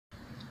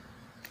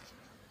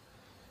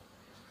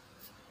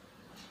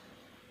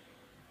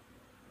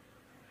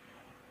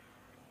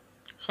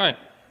Hi,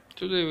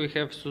 today we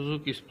have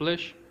Suzuki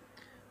Splash.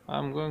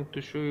 I'm going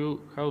to show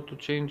you how to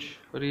change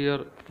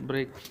rear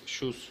brake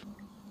shoes.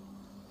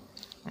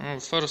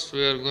 First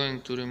we are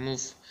going to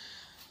remove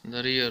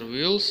the rear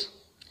wheels.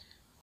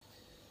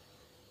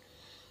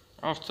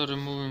 After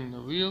removing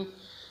the wheel,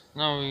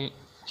 now we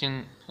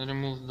can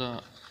remove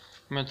the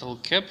metal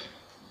cap.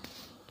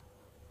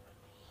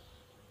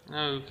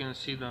 Now you can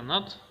see the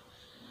nut.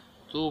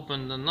 To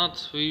open the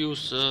nut we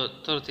use a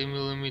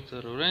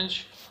 30mm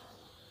wrench.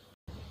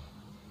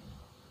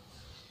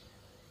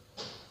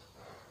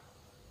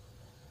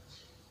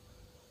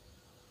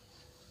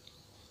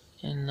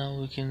 And now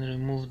we can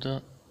remove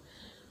the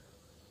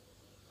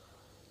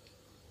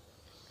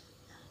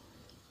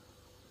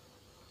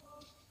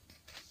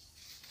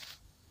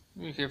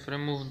we have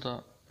removed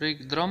the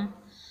brake drum,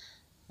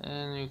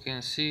 and you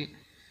can see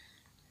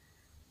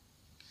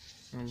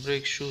the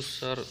brake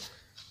shoes are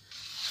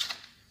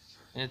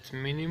at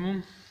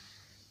minimum,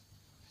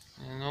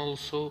 and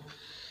also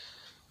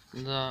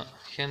the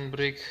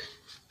handbrake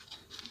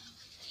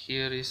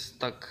here is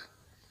stuck.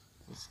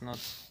 It's not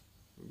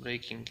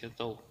braking at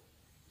all.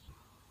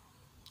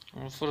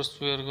 First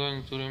we are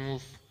going to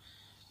remove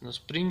the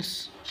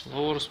springs,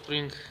 lower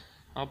spring,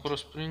 upper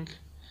spring.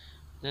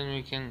 Then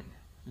we can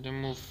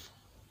remove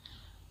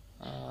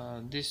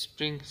this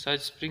spring,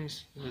 side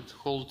springs that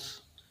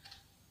holds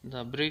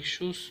the brake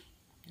shoes,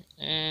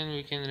 and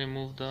we can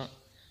remove the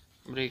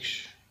brake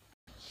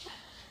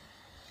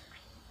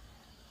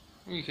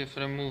we have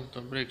removed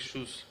the brake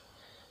shoes.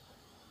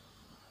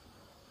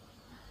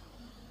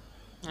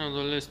 Now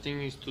the last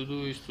thing is to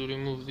do is to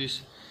remove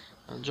this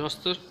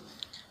adjuster.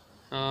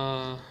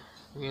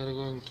 We are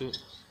going to,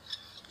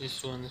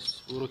 this one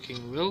is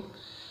working well.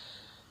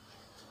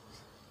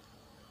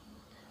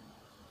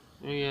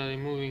 We are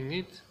removing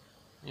it,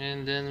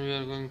 and then we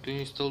are going to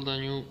install the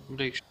new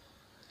brake shoes.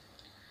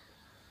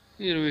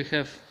 Here we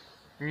have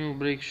new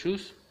brake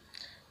shoes.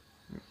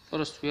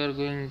 First we are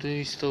going to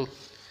install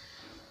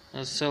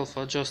a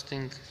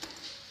self-adjusting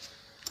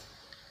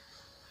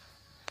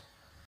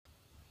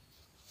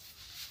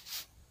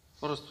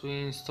First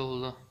we install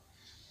the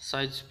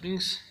side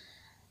springs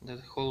that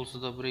holds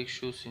the brake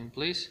shoes in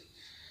place.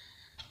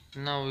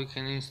 Now we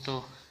can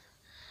install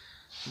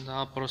the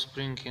upper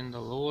spring and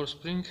the lower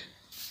spring.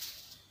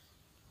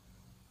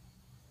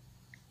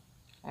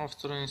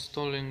 After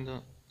installing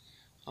the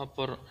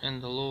upper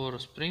and the lower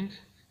spring,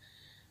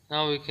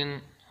 now we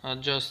can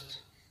adjust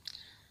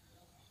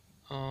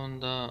on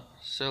the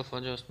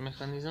self-adjust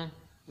mechanism.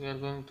 We are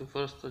going to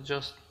first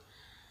adjust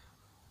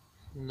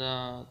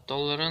the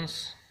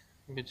tolerance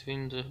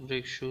between the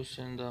brake shoes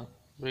and the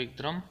brake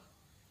drum,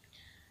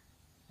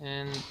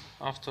 and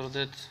after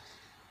that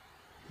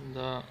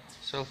the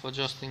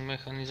self-adjusting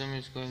mechanism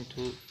is going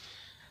to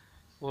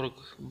work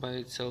by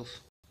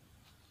itself.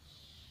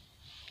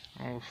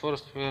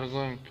 First we are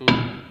going to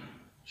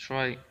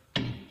try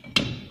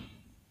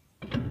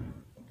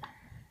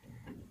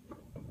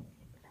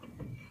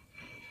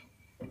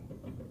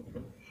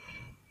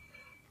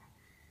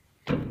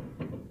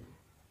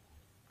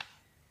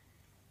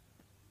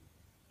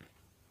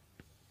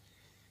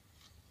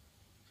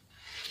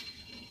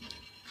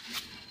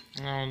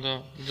now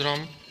the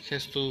drum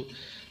has to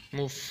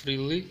move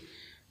freely,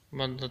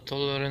 but the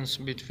tolerance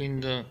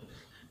between the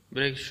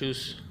brake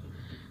shoes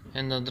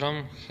and the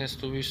drum has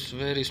to be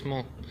very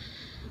small.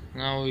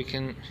 Now we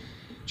can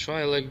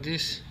try like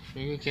this.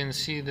 You can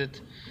see that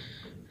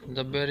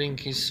the bearing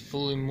is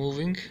fully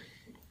moving.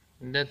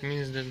 That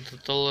means that the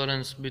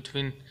tolerance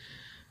between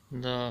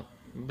the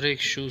brake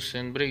shoes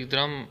and brake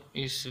drum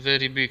is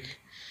very big.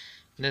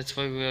 That's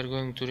why we are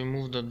going to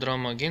remove the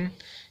drum again,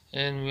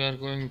 and we are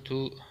going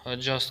to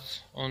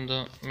adjust on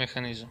the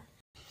mechanism.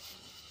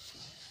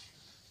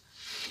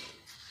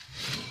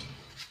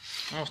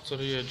 After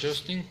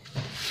readjusting,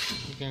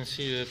 you can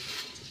see that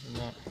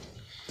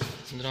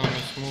the drum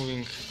is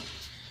moving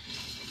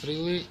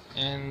freely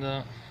and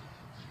the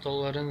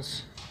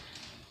tolerance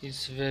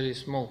is very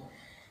small.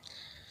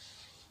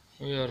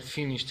 We are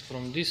finished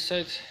from this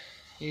side.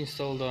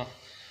 Install the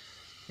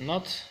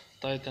nut,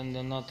 tighten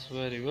the nut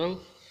very well.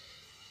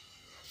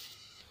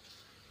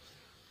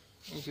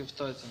 We have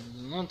tightened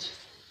the nut.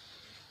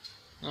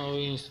 Now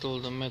we install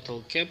the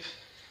metal cap.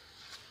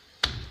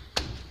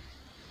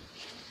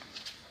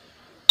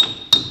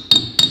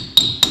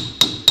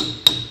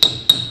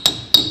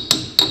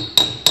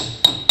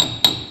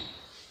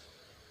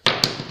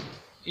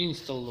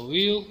 Install the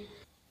wheel.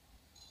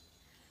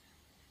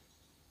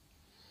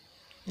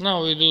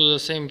 Now we do the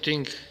same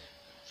thing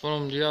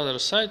from the other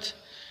side,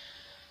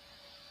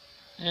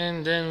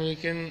 and then we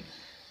can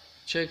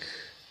check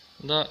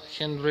the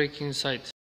handbrake inside.